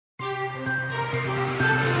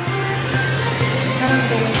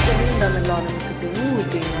በመላው ዓለም የምትገኙ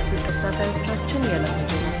የዜናዎች ተከታታዮቻችን የዕለቱ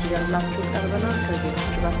ዜናዎች ይዘንላችሁ ቀርበናል።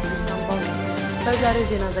 ከዜናዎቹ ጋር ተስተንባው በዛሬው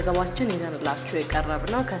ዜና ዘገባችን ይዘንላችሁ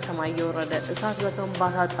የቀረብነው ከሰማይ የወረደ እሳት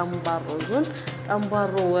በከምባታ ጠምባሮ ዞን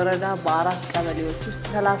ጠምባሮ ወረዳ በአራት ቀበሌዎች ውስጥ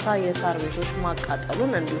 30 የሳር ቤቶች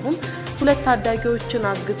ማቃጠሉን እንዲሁም ሁለት ታዳጊዎችን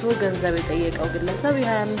አግቶ ገንዘብ የጠየቀው ግለሰብ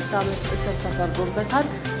የ25 ዓመት እስር ተፈርዶበታል።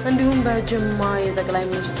 እንዲሁም በጅማ የጠቅላይ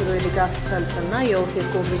ሚኒስትሩ የድጋፍ ሰልፍና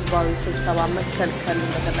የኦፌኮ ህዝባዊ ስብሰባ መከልከልን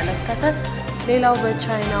በተመለከተ ሌላው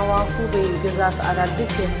በቻይናዋ ሁቤይ ግዛት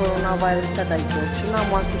አዳዲስ የኮሮና ቫይረስ ተጠቂዎችና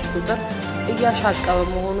ሟቾች ቁጥር እያሻቀበ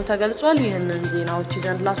መሆኑ ተገልጿል። ይህንን ዜናዎች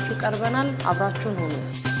ይዘንላችሁ ቀርበናል። አብራችሁን ሁኑ።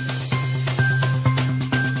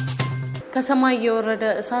 ከሰማይ የወረደ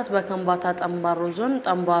እሳት በከምባታ ጠምባሮ ዞን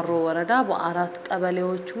ጠምባሮ ወረዳ በአራት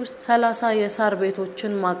ቀበሌዎች ውስጥ 30 የሳር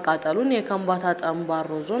ቤቶችን ማቃጠሉን የከምባታ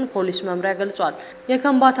ጠምባሮ ዞን ፖሊስ መምሪያ ገልጿል።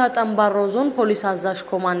 የከምባታ ጠምባሮ ዞን ፖሊስ አዛዥ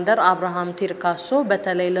ኮማንደር አብርሃም ቲርካሶ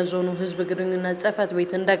በተለይ ለዞኑ ህዝብ ግንኙነት ጽፈት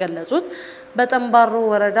ቤት እንደገለጹት በጠምባሮ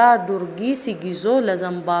ወረዳ ዱርጊ ሲጊዞ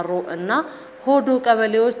ለዘምባሮ እና ሆዶ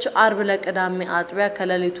ቀበሌዎች አርብ ለቅዳሜ አጥቢያ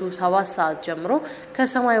ከሌሊቱ 7 ሰዓት ጀምሮ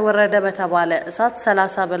ከሰማይ ወረደ በተባለ እሳት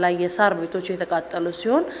 30 በላይ የሳር ቤቶች የተቃጠሉ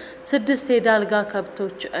ሲሆን 6 የዳልጋ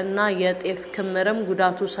ከብቶች እና የጤፍ ክምርም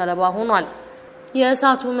ጉዳቱ ሰለባ ሆኗል።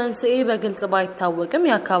 የእሳቱ መንስኤ በግልጽ ባይታወቅም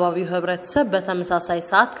የአካባቢው ህብረተሰብ በተመሳሳይ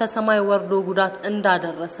ሰዓት ከሰማይ ወርዶ ጉዳት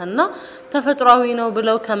እንዳደረሰና ተፈጥሯዊ ነው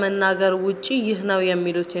ብለው ከመናገር ውጪ ይህ ነው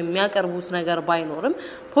የሚሉት የሚያቀርቡት ነገር ባይኖርም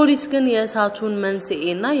ፖሊስ ግን የእሳቱን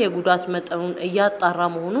መንስኤና የጉዳት መጠኑን እያጣራ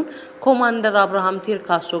መሆኑን ኮማንደር አብርሃም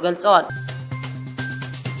ቲርካሶ ገልጸዋል።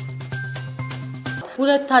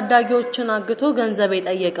 ሁለት ታዳጊዎችን አግቶ ገንዘብ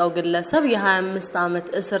የጠየቀው ግለሰብ የ25 ዓመት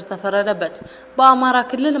እስር ተፈረደበት። በአማራ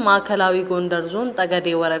ክልል ማዕከላዊ ጎንደር ዞን ጠገዴ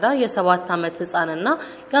ወረዳ የ7 ዓመት ህፃንና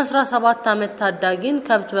የ17 ዓመት ታዳጊን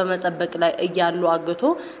ከብት በመጠበቅ ላይ እያሉ አግቶ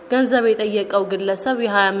ገንዘብ የጠየቀው ግለሰብ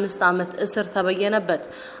የ25 ዓመት እስር ተበየነበት።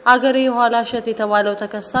 አገሬ የኋላሸት የተባለው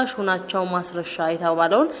ተከሳሽ ሁናቸው ማስረሻ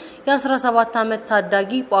የተባለውን የ17 ዓመት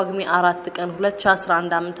ታዳጊ ጳጉሜ 4 ቀን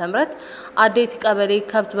 2011 ዓ.ም አዴት ቀበሌ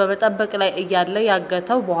ከብት በመጠበቅ ላይ እያለ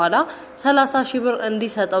ያገተው በኋላ 30 ሺህ ብር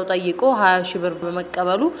እንዲሰጠው ጠይቆ 20 ሺህ ብር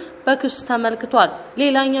በመቀበሉ በክስ ተመልክቷል።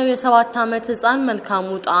 ሌላኛው የ7 ዓመት ህፃን መልካሙ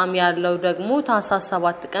ጣዕም ያለው ደግሞ ታህሳስ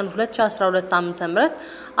 7 ቀን 2012 ዓ.ም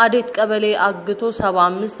አዴት ቀበሌ አግቶ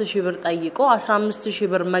 75 ሺህ ብር ጠይቆ 15 ሺህ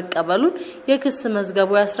ብር መቀበሉን የክስ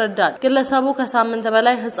መዝገቡ ያስረዳል። ግለሰቡ ከሳምንት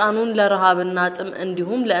በላይ ህፃኑን ለረሃብና ጥም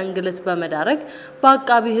እንዲሁም ለእንግልት በመዳረግ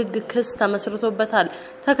በአቃቢ ህግ ክስ ተመስርቶበታል።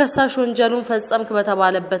 ተከሳሽ ወንጀሉን ፈጸምክ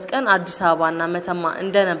በተባለበት ቀን አዲስ አበባና መተማ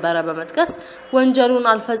እንደነበረ በመጥቀስ ወንጀሉን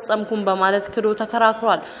አልፈጸምኩም በማለት ክዶ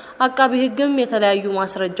ተከራክሯል። አቃቢ ህግም የተለያዩ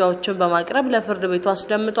ማስረጃዎችን በማቅረብ ለፍርድ ቤቱ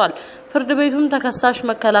አስደምጧል። ፍርድ ቤቱም ተከሳሽ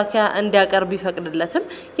መከላከያ እንዲያቀርብ ይፈቅድለትም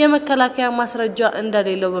የመከላከያ ማስረጃ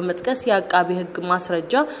እንደሌለው በመጥቀስ የአቃቢ ህግ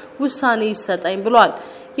ማስረጃ ውሳኔ ይሰጣኝ ብሏል።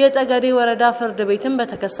 የጠገዴ ወረዳ ፍርድ ቤትም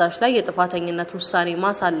በተከሳሽ ላይ የጥፋተኝነት ውሳኔ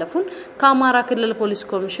ማሳለፉን ከአማራ ክልል ፖሊስ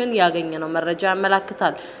ኮሚሽን ያገኘነው መረጃ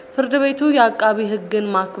ያመለክታል። ፍርድ ቤቱ የአቃቢ ህግን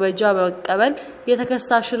ማክበጃ በመቀበል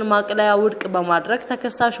የተከሳሽን ማቅለያ ውድቅ በማድረግ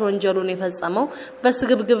ተከሳሽ ወንጀሉን የፈጸመው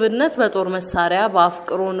በስግብግብነት በጦር መሳሪያ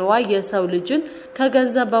በአፍቅሮ ንዋይ የሰው ልጅን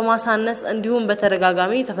ከገንዘብ በማሳነስ እንዲሁም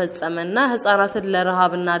በተደጋጋሚ የተፈጸመና ህፃናትን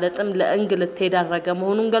ለረሃብና ለጥም ለእንግልት የዳረገ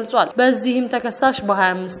መሆኑን ገልጿል። በዚህም ተከሳሽ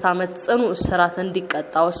በ25 ዓመት ጽኑ እስራት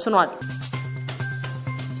እንዲቀጣ ወስኗል።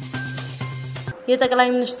 የጠቅላይ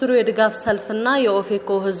ሚኒስትሩ የድጋፍ ሰልፍና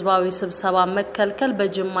የኦፌኮ ህዝባዊ ስብሰባ መከልከል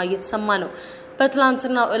በጅማ እየተሰማ ነው።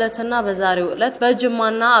 በትላንትና ዕለትና በዛሬው ዕለት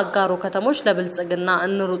በጅማና አጋሮ ከተሞች ለብልጽግና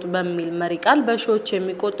እንሩጥ በሚል መሪ ቃል በሺዎች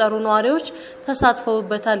የሚቆጠሩ ነዋሪዎች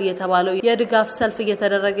ተሳትፈውበታል የተባለው የድጋፍ ሰልፍ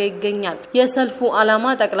እየተደረገ ይገኛል። የሰልፉ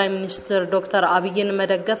ዓላማ ጠቅላይ ሚኒስትር ዶክተር አብይን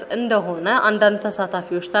መደገፍ እንደሆነ አንዳንድ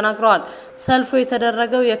ተሳታፊዎች ተናግረዋል። ሰልፉ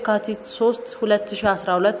የተደረገው የካቲት 3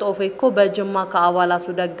 2012 ኦፌኮ በጅማ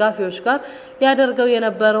ከአባላቱ ደጋፊዎች ጋር ሊያደርገው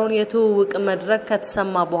የነበረውን የትውውቅ መድረክ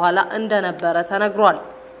ከተሰማ በኋላ እንደነበረ ተነግሯል።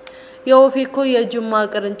 የኦፌኮ የጅማ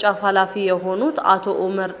ቅርንጫፍ ኃላፊ የሆኑት አቶ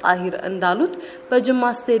ኡመር ጣሂር እንዳሉት በጅማ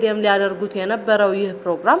ስቴዲየም ሊያደርጉት የነበረው ይህ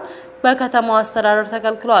ፕሮግራም በከተማው አስተዳደር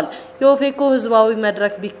ተከልክሏል። የኦፌኮ ህዝባዊ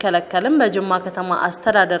መድረክ ቢከለከልም በጅማ ከተማ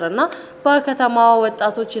አስተዳደርና በከተማው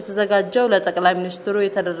ወጣቶች የተዘጋጀው ለጠቅላይ ሚኒስትሩ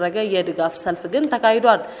የተደረገ የድጋፍ ሰልፍ ግን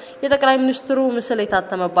ተካሂዷል። የጠቅላይ ሚኒስትሩ ምስል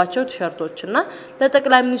የታተመባቸው ቲሸርቶችና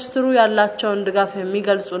ለጠቅላይ ሚኒስትሩ ያላቸውን ድጋፍ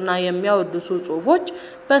የሚገልጹና የሚያወድሱ ጽሁፎች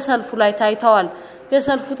በሰልፉ ላይ ታይተዋል።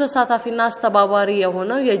 የሰልፉ ተሳታፊና አስተባባሪ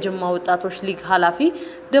የሆነው የጅማ ወጣቶች ሊግ ኃላፊ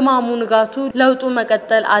ድማሙ ንጋቱ ለውጡ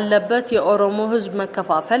መቀጠል አለበት፣ የኦሮሞ ህዝብ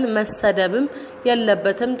መከፋፈል መሰደብም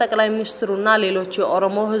የለበትም፣ ጠቅላይ ሚኒስትሩና ሌሎች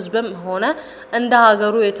የኦሮሞ ህዝብም ሆነ እንደ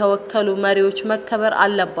ሀገሩ የተወከሉ መሪዎች መከበር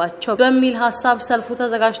አለባቸው በሚል ሐሳብ ሰልፉ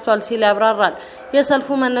ተዘጋጅቷል ሲል ያብራራል። የሰልፉ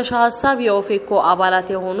መነሻ ሐሳብ የኦፌኮ አባላት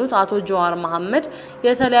የሆኑት አቶ ጀዋር መሐመድ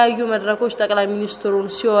የተለያዩ መድረኮች ጠቅላይ ሚኒስትሩን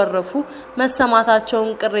ሲወርፉ መሰማታቸውን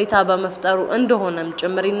ቅሬታ በመፍጠሩ እንደሆነም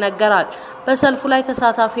ጭምር ይነገራል። በሰልፉ ላይ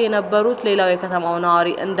ተሳታፊ የነበሩት ሌላው የከተማው ነዋሪ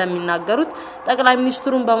እንደሚናገሩት ጠቅላይ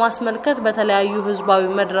ሚኒስትሩን በማስመልከት በተለያዩ ህዝባዊ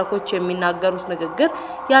መድረኮች የሚናገሩት ንግግር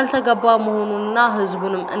ያልተገባ መሆኑንና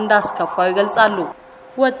ህዝቡንም እንዳስከፋው ይገልጻሉ።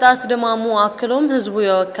 ወጣት ድማሙ አክሎም ህዝቡ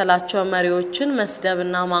የወከላቸው መሪዎችን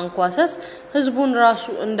መስደብና ማንኳሰስ ህዝቡን ራሱ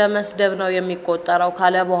እንደ መስደብ ነው የሚቆጠረው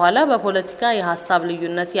ካለ በኋላ በፖለቲካ የሐሳብ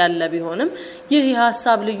ልዩነት ያለ ቢሆንም ይህ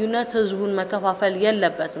የሐሳብ ልዩነት ህዝቡን መከፋፈል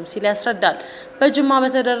የለበትም ሲል ያስረዳል። በጅማ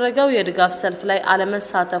በተደረገው የድጋፍ ሰልፍ ላይ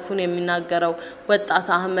አለመሳተፉን የሚናገረው ወጣት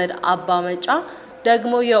አህመድ አባመጫ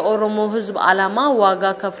ደግሞ የኦሮሞ ህዝብ አላማ ዋጋ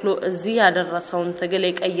ከፍሎ እዚህ ያደረሰውን ትግል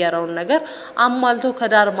የቀየረውን ነገር አማልቶ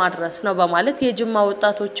ከዳር ማድረስ ነው በማለት የጅማ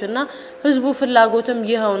ወጣቶችና ህዝቡ ፍላጎትም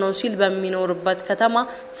ይሄው ነው ሲል በሚኖርበት ከተማ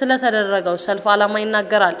ስለተደረገው ሰልፍ አላማ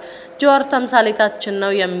ይናገራል። ጀዋር ተምሳሌታችን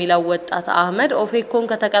ነው የሚለው ወጣት አህመድ ኦፌኮን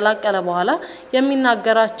ከተቀላቀለ በኋላ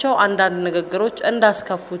የሚናገራቸው አንዳንድ ንግግሮች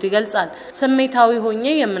እንዳስከፉት ይገልጻል። ስሜታዊ ሆኜ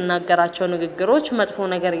የምናገራቸው ንግግሮች መጥፎ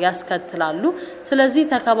ነገር ያስከትላሉ። ስለዚህ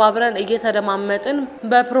ተከባብረን እየተደማመጥን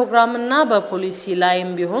በፕሮግራምና በፖሊሲ ላይም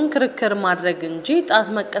ቢሆን ክርክር ማድረግ እንጂ ጣት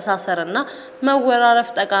መቀሳሰርና መወራረፍ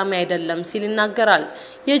ጠቃሚ አይደለም ሲል ይናገራል።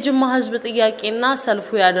 የጅማ ህዝብ ጥያቄና ሰልፉ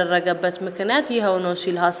ያደረገበት ምክንያት ይሄው ነው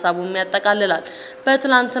ሲል ሐሳቡን ያጠቃልላል።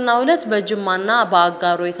 በትላንትናው ዕለት በጅማና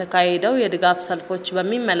በአጋሮ የተካሄደው የድጋፍ ሰልፎች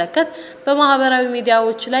በሚመለከት በማህበራዊ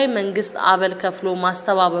ሚዲያዎች ላይ መንግስት አበል ከፍሎ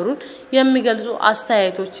ማስተባበሩን የሚገልጹ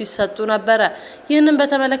አስተያየቶች ሲሰጡ ነበር። ይህንን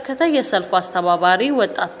በተመለከተ የሰልፉ አስተባባሪ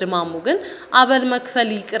ወጣት ድማሙ ግን አበል መክፈል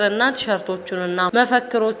ይቅርና ቲሸርቶቹንና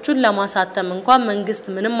መፈክሮቹን ለማሳተም እንኳን መንግስት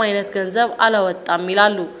ምንም አይነት ገንዘብ አላወጣም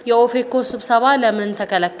ይላሉ። የኦፌኮ ስብሰባ ለምን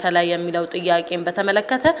ተከለከለ የሚለው ጥያቄን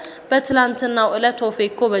በተመለከተ በትላንትናው ዕለት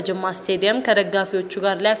ኦፌኮ በጅማ ስቴዲየም ከደጋፊዎቹ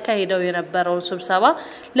ጋር ሊያካሂደው የነበረውን ስብሰባ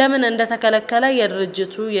ለምን እንደተከለከለ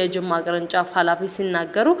የድርጅቱ የጅማ ቅርንጫፍ ኃላፊ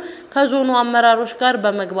ሲናገሩ ከዞኑ አመራሮች ጋር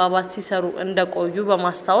በመግባባት ሲሰሩ እንደቆዩ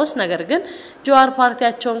በማስታወስ ነገር ግን ጀዋር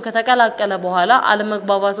ፓርቲያቸውን ከተቀላቀለ በኋላ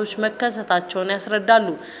አለመግባባቶች መከሰታቸውን ያስረዳሉ።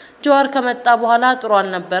 ጀዋር ከመጣ በኋላ ጥሩ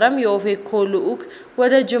አልነበረም። የኦፌኮ ልኡክ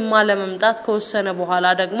ወደ ጅማ ለመምጣት ከወሰነ በኋላ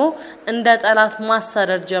ደግሞ እንደ ጠላት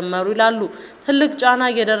ማሰደድ ጀመሩ ይላሉ። ትልቅ ጫና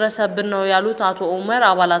እየደረሰብን ነው ያሉት አቶ ኡመር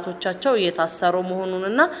አባላቶቻቸው እየታሰሩ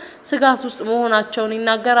መሆኑንና ስጋት ውስጥ መሆናቸውን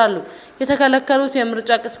ይናገራሉ። የተከለከሉት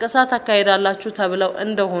የምርጫ ቅስቀሳ ታካሂዳላችሁ ተብለው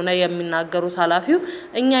እንደሆነ የሚናገሩት ኃላፊው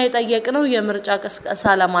እኛ የጠየቅነው የምርጫ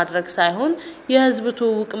ቅስቀሳ ለማድረግ ሳይሆን የህዝብ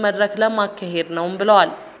ትውውቅ መድረክ ለማካሄድ ነው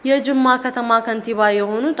ብለዋል። የጅማ ከተማ ከንቲባ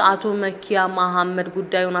የሆኑት አቶ መኪያ መሐመድ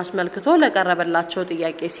ጉዳዩን አስመልክቶ ለቀረበላቸው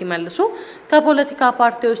ጥያቄ ሲመልሱ ከፖለቲካ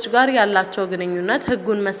ፓርቲዎች ጋር ያላቸው ግንኙነት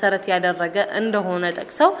ህጉን መሰረት ያደረገ እንደሆነ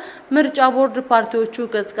ጠቅሰው ምርጫ ቦርድ ፓርቲዎቹ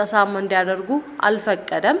ቅስቀሳ እንዲያደርጉ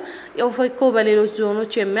አልፈቀደም። የኦፌኮ በሌሎች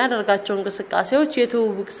ዞኖች የሚያደርጋቸው እንቅስቃሴዎች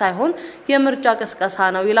የትውውቅ ሳይሆን የምርጫ ቅስቀሳ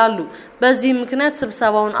ነው ይላሉ። በዚህ ምክንያት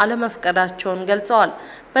ስብሰባውን አለመፍቀዳቸውን ገልጸዋል።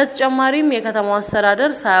 በተጨማሪም የከተማው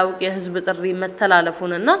አስተዳደር ሳያውቅ የህዝብ ጥሪ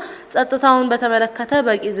መተላለፉንና ጸጥታውን በተመለከተ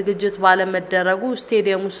በቂ ዝግጅት ባለመደረጉ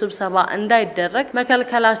ስቴዲየሙ ስብሰባ እንዳይደረግ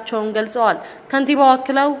መከልከላቸውን ገልጸዋል። ከንቲባው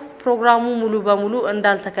አክለው ፕሮግራሙ ሙሉ በሙሉ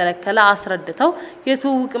እንዳልተከለከለ አስረድተው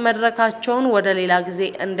የትውውቅ መድረካቸውን ወደ ሌላ ጊዜ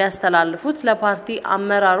እንዲያስተላልፉት ለፓርቲ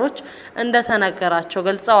አመራሮች እንደተነገራቸው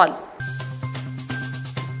ገልጸዋል።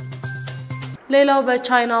 ሌላው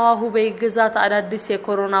በቻይናዋ ሁቤይ ግዛት አዳዲስ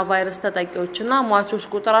የኮሮና ቫይረስ ተጠቂዎችና ሟቾች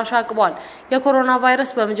ቁጥር አሻቅቧል። የኮሮና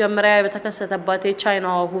ቫይረስ በመጀመሪያ በተከሰተባት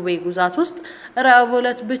የቻይናዋ ሁቤይ ግዛት ውስጥ ረቡዕ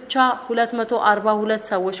ዕለት ብቻ 242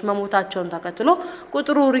 ሰዎች መሞታቸውን ተከትሎ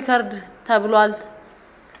ቁጥሩ ሪከርድ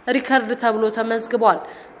ተብሎ ተመዝግቧል።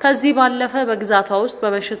 ከዚህ ባለፈ በግዛቷ ውስጥ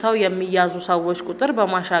በበሽታው የሚያዙ ሰዎች ቁጥር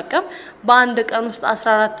በማሻቀብ በአንድ ቀን ውስጥ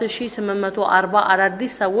 14840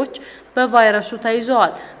 አዳዲስ ሰዎች በቫይረሱ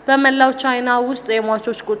ተይዘዋል። በመላው ቻይና ውስጥ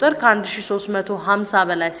የሟቾች ቁጥር ከ1350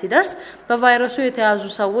 በላይ ሲደርስ በቫይረሱ የተያዙ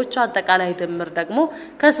ሰዎች አጠቃላይ ድምር ደግሞ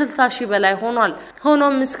ከ60000 በላይ ሆኗል።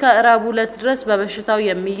 ሆኖም እስከ ረቡዕ ዕለት ድረስ በበሽታው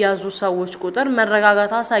የሚያዙ ሰዎች ቁጥር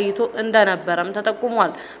መረጋጋት አሳይቶ እንደነበረም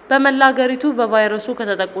ተጠቁሟል። በመላ ሀገሪቱ በቫይረሱ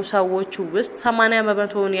ከተጠቁ ሰዎች ውስጥ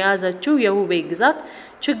 80% ዞን የያዘችው የሁቤ ግዛት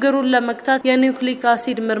ችግሩን ለመክታት የኒውክሊክ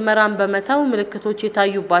አሲድ ምርመራን በመታው ምልክቶች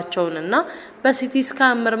የታዩባቸውንና በሲቲ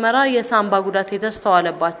ስካን ምርመራ የሳምባ ጉዳት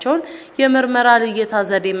የተስተዋለባቸውን የምርመራ ልየታ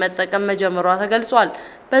ዘዴ መጠቀም መጀመሯ ተገልጿል።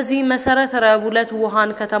 በዚህ መሰረት ረቡዕ ዕለት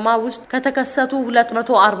ውሃን ከተማ ውስጥ ከተከሰቱ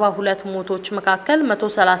 242 ሞቶች መካከል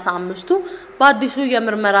 135ቱ በአዲሱ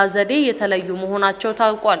የምርመራ ዘዴ የተለዩ መሆናቸው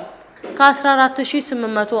ታውቋል።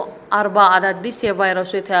 ከ14840 አዳዲስ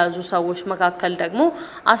የቫይረሱ የተያዙ ሰዎች መካከል ደግሞ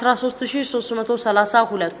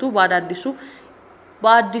 13332ቱ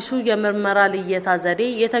በአዲሱ የምርመራ ልየታ ዘዴ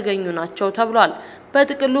የተገኙ ናቸው ተብሏል።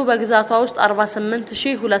 በጥቅሉ በግዛቷ ውስጥ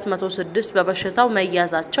 48206 በበሽታው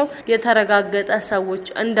መያዛቸው የተረጋገጠ ሰዎች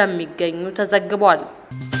እንደሚገኙ ተዘግቧል።